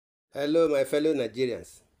Hello, my fellow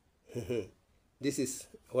Nigerians. This is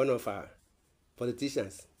one of our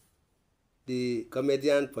politicians, the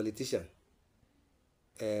comedian politician,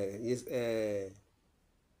 Dino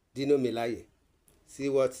Melaye.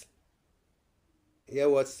 Hear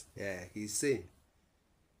what he's saying.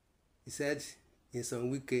 He said in some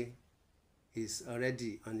Wike he's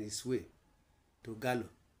already on his way to Gallo.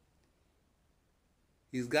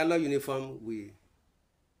 His Gallo uniform will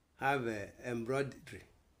have embroidery,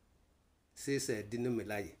 says Dino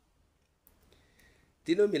Melaye.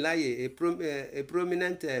 Dino Melaye, a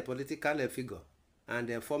prominent political figure and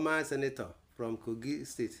a former senator from Kogi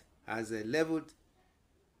State, has leveled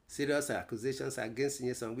serious accusations against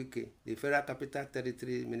Nyesom Wike, the Federal Capital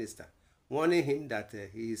Territory minister, warning him that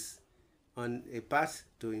he is on a path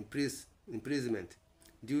to imprisonment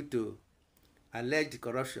due to alleged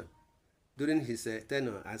corruption during his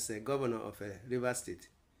tenure as governor of Rever State.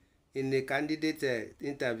 In a candidate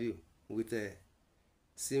interview with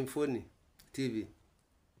Symphony TV,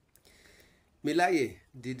 Melaye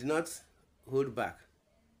did not hold back,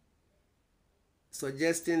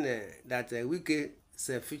 suggesting that Wike's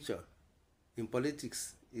future in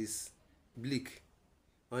politics is bleak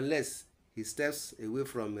unless he steps away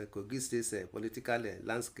from Kogi State's political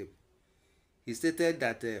landscape. He stated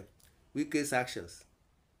that Wike's actions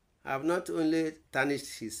have not only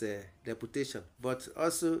tarnished his reputation but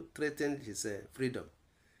also threatened his freedom,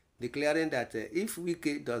 declaring that if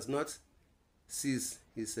Wike does not cease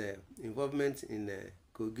his involvement in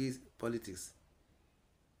Kogi politics,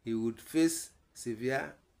 he would face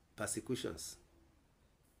severe persecutions.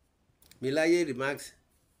 Melaye remarked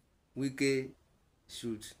Wike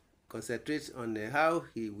should concentrate on how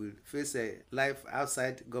he will face life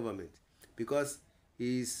outside government because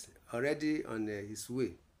he is already on his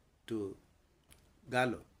way to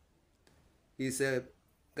Gallo. His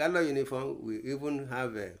Gallo uniform will even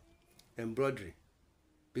have embroidery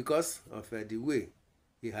because of the way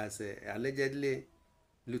he has allegedly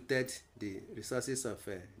looted the resources of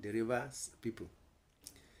the Rever's people.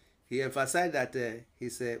 He emphasized that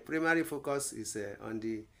his primary focus is on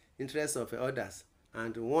the interests of others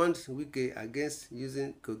and warned Wike against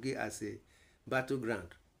using Kogi as a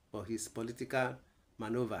battleground for his political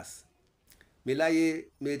maneuvers. Melaye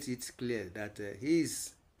made it clear that he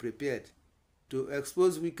is prepared to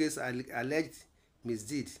expose Wike's alleged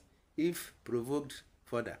misdeed if provoked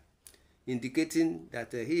further, indicating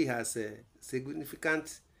that he has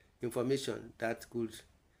significant information that could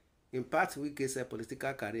impact Wike's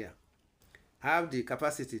political career, have the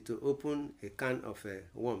capacity to open a can of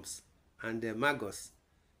worms and maggots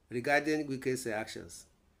regarding Wike's actions.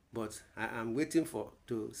 But I am waiting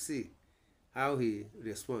to see how he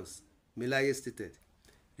responds, Melaye stated,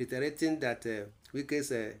 reiterating that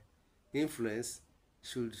Wike's influence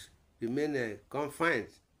should remain confined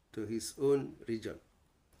to his own region.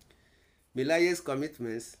 Melaye's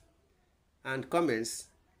commitments and comments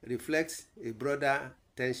reflect a broader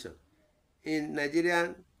tension in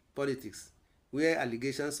Nigerian politics, where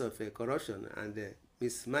allegations of corruption and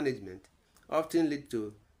mismanagement often lead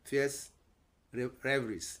to fierce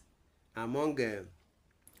rivalries among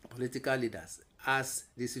political leaders. As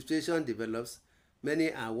the situation develops,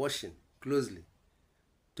 many are watching closely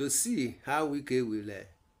to see how Wike will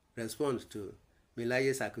respond to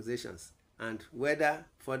Melaye's accusations and whether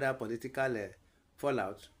further political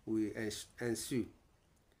fallout will ensue.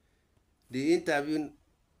 The interview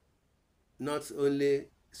not only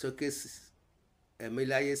showcases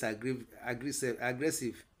Melaye's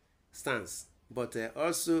aggressive stance, but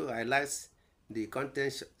also highlights the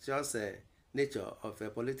contentious nature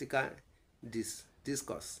of political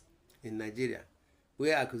discourse in Nigeria,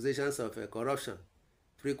 where accusations of corruption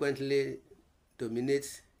frequently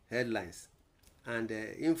dominate headlines and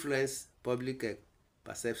influence public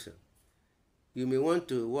perception. You may want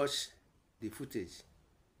to watch the footage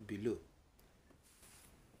below.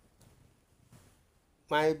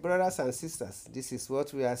 My brothers and sisters, this is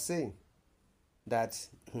what we are saying, that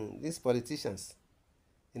these politicians,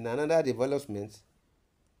 in another development,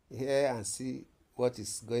 hear and see what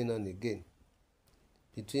is going on again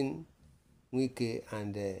between Wike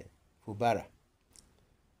and Fubara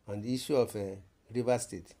on the issue of Rever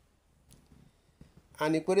State.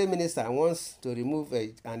 An Ikwere minister wants to remove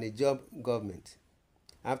an Ijob government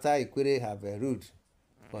after Ikwere have ruled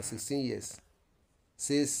for 16 years,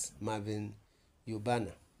 says Marvin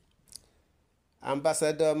Yubana.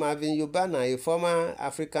 Ambassador Marvin Yubana, a former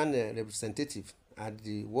African representative at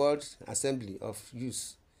the World Assembly of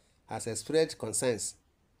Youth, has expressed concerns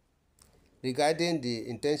regarding the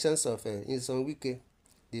intentions of Nyesom Wike,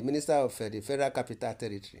 the minister of the Federal Capital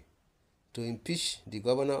Territory, to impeach the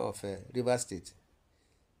governor of Rever State,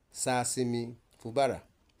 Sasimi Fubara.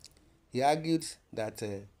 He argued that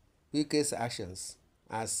Wike's actions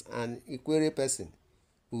as an Ikwere person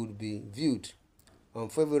would be viewed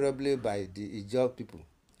unfavorably by the Ijaw people,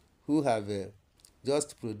 who have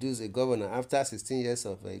just produced a governor after 16 years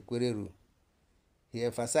of Ikwere rule. He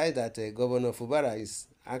emphasized that Governor Fubara is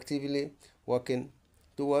actively working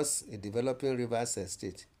towards a developing Rivers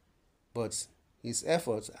state, but his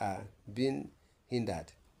efforts are being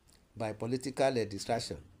hindered by political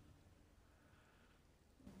distraction.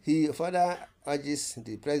 He further urges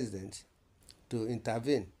the president to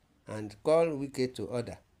intervene and call Wike to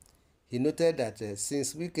order. He noted that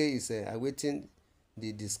since Wike is awaiting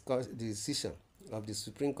the decision of the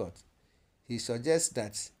Supreme Court, he suggests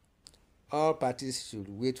that all parties should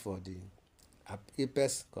wait for the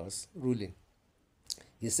Apex Court's ruling.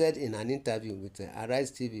 He said in an interview with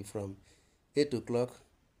Arise TV from 8 o'clock,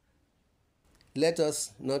 "Let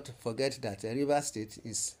us not forget that Rivers State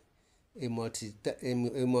is a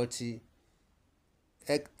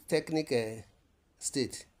multi-ethnic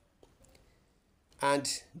state,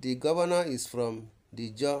 and the governor is from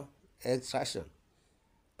the Ijaw extraction.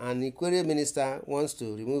 An Ikwere minister wants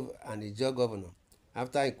to remove an Ijaw governor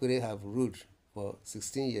after Ikwere have ruled for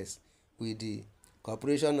 16 years with the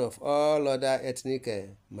cooperation of all other ethnic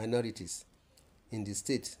minorities in the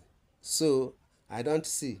state. So I don't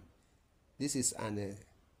see this is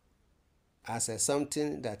as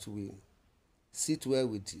something that will sit well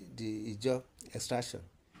with the Ijaw extraction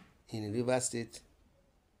in Rivers State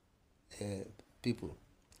people.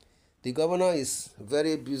 The governor is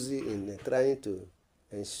very busy in trying to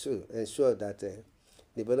ensure that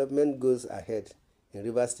development goes ahead in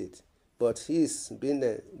Rivers State, but he is being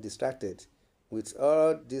distracted with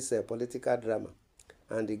all this political drama.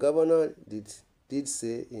 And the governor did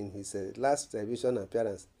say in his last television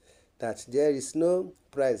appearance that there is no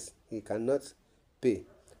price he cannot pay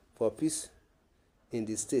for peace in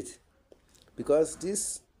the state, because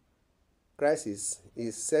this crisis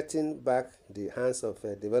is setting back the hands of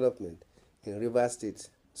development in Rivers State.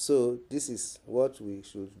 So this is what we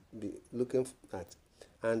should be looking at.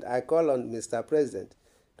 And I call on Mr. President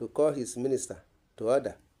to call his minister to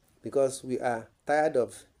order, because we are tired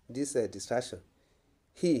of this distraction.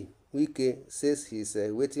 He, Wike, says he is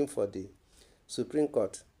waiting for the Supreme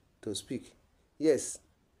Court to speak. Yes,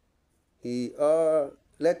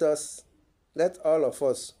 let all of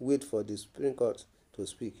us wait for the Supreme Court to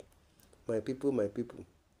speak. My people,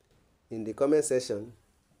 in the comment section,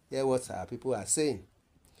 hear what our people are saying.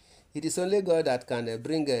 It is only God that can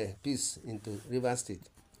bring peace into Rivers State,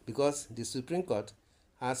 because the Supreme Court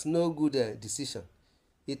has no good decision.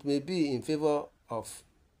 It may be in favor of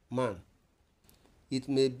man. It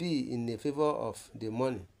may be in the favor of the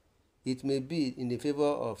money. It may be in the favor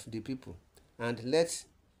of the people. And let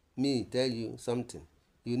me tell you something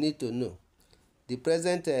you need to know. The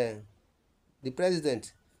president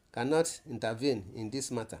cannot intervene in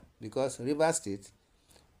this matter, because Rivers State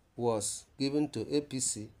was given to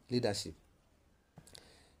APC leadership.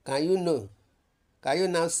 Can you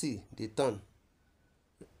now see the turn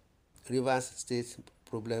Rivers State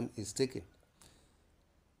problem is taking?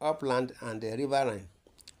 Upland and riverine,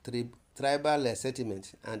 tribal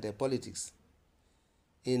settlement and politics.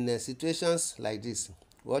 In situations like this,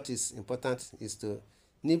 what is important is to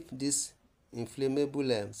nip this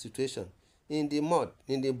inflammable situation in the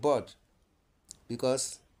bud,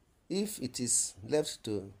 because if it is left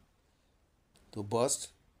to burst,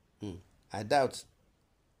 I doubt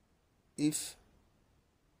if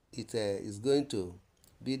it is going to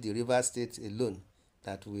be the Rivers State alone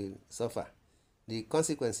that will suffer the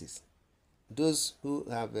consequences. Those who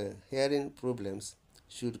have hearing problems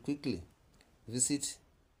should quickly visit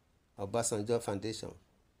Obasanjo Foundation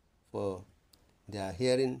for their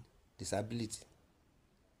hearing disability.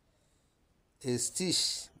 A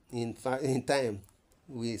stitch in time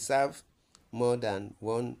will serve more than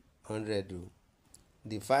 100.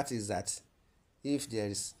 The fact is that if there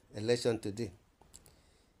is election today,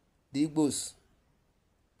 the Igbos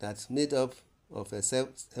that made up of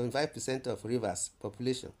 75% of Rivers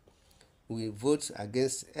population will vote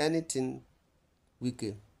against anything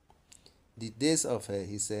Wike. The days of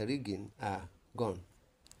his rigging are gone.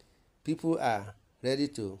 People are ready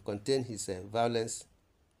to contain his violence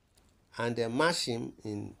and mash him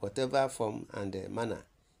in whatever form and manner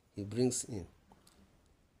he brings in.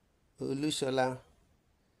 Olushola,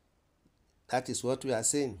 that is what we are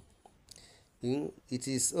saying. It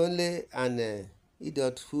is only an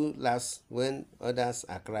idiot who laughs when others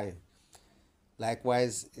are crying.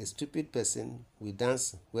 Likewise, a stupid person will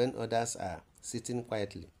dance when others are sitting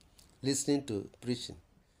quietly, listening to preaching.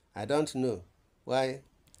 I don't know why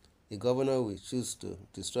a governor will choose to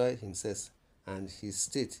destroy himself and his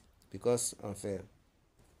state because of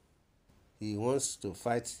he wants to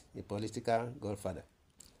fight a political godfather.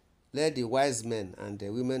 Let the wise men and the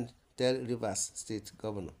women tell Rivers State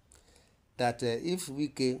Governor that if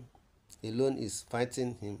Wike alone is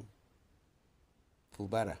fighting him,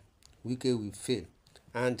 Fubara, Wike will fail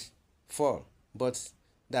and fall, but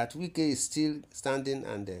that Wike is still standing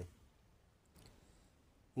and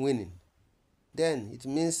winning. Then it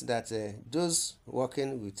means that those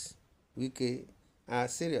working with Wike are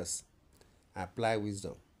serious. Apply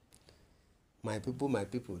wisdom. My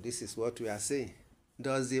people, this is what we are saying.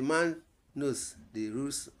 Does the man knows the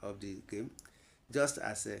rules of the game, just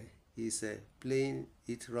as he's playing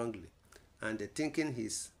it wrongly and thinking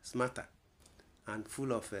he's smarter and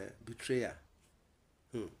full of betrayal?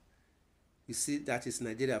 You see, that is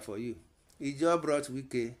Nigeria for you. Ijo brought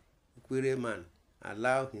Wike, Ikwere man,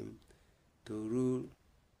 allow him to rule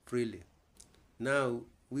freely. Now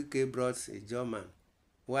Wike brought Ijo man.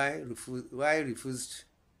 Why refused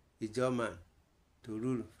Ijo man to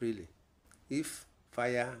rule freely? If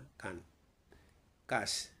fire can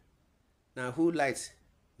catch, now who lights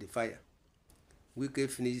the fire? Wike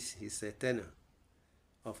finished his tenure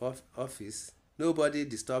of office. Nobody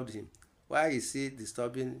disturbed him. Why is he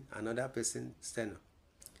disturbing another person's tenure?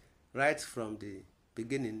 Right from the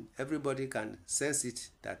beginning, everybody can sense it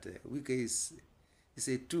that Wike is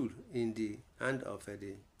a tool in the hand of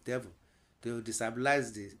the devil to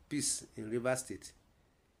destabilize the peace in River State.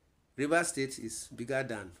 River State is bigger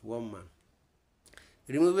than one man.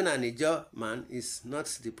 Removing an Ijaw man is not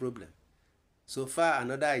the problem. So far,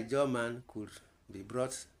 another Ijaw man could be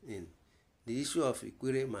brought in. The issue of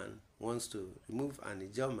Ikwere man wants to remove an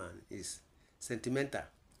Ijaw man is sentimental.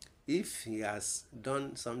 If he has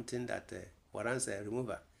done something that warrants a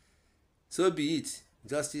removal, so be it.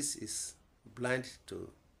 Justice is blind to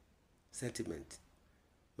sentiment.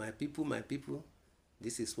 My people,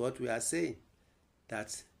 this is what we are saying,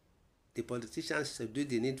 that the politicians should do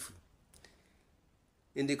the needful.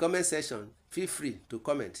 In the comment section, feel free to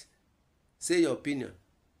comment. Say your opinion.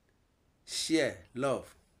 Share,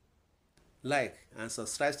 love, like, and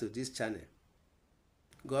subscribe to this channel.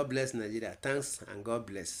 God bless Nigeria. Thanks and God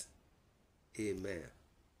bless. Amen.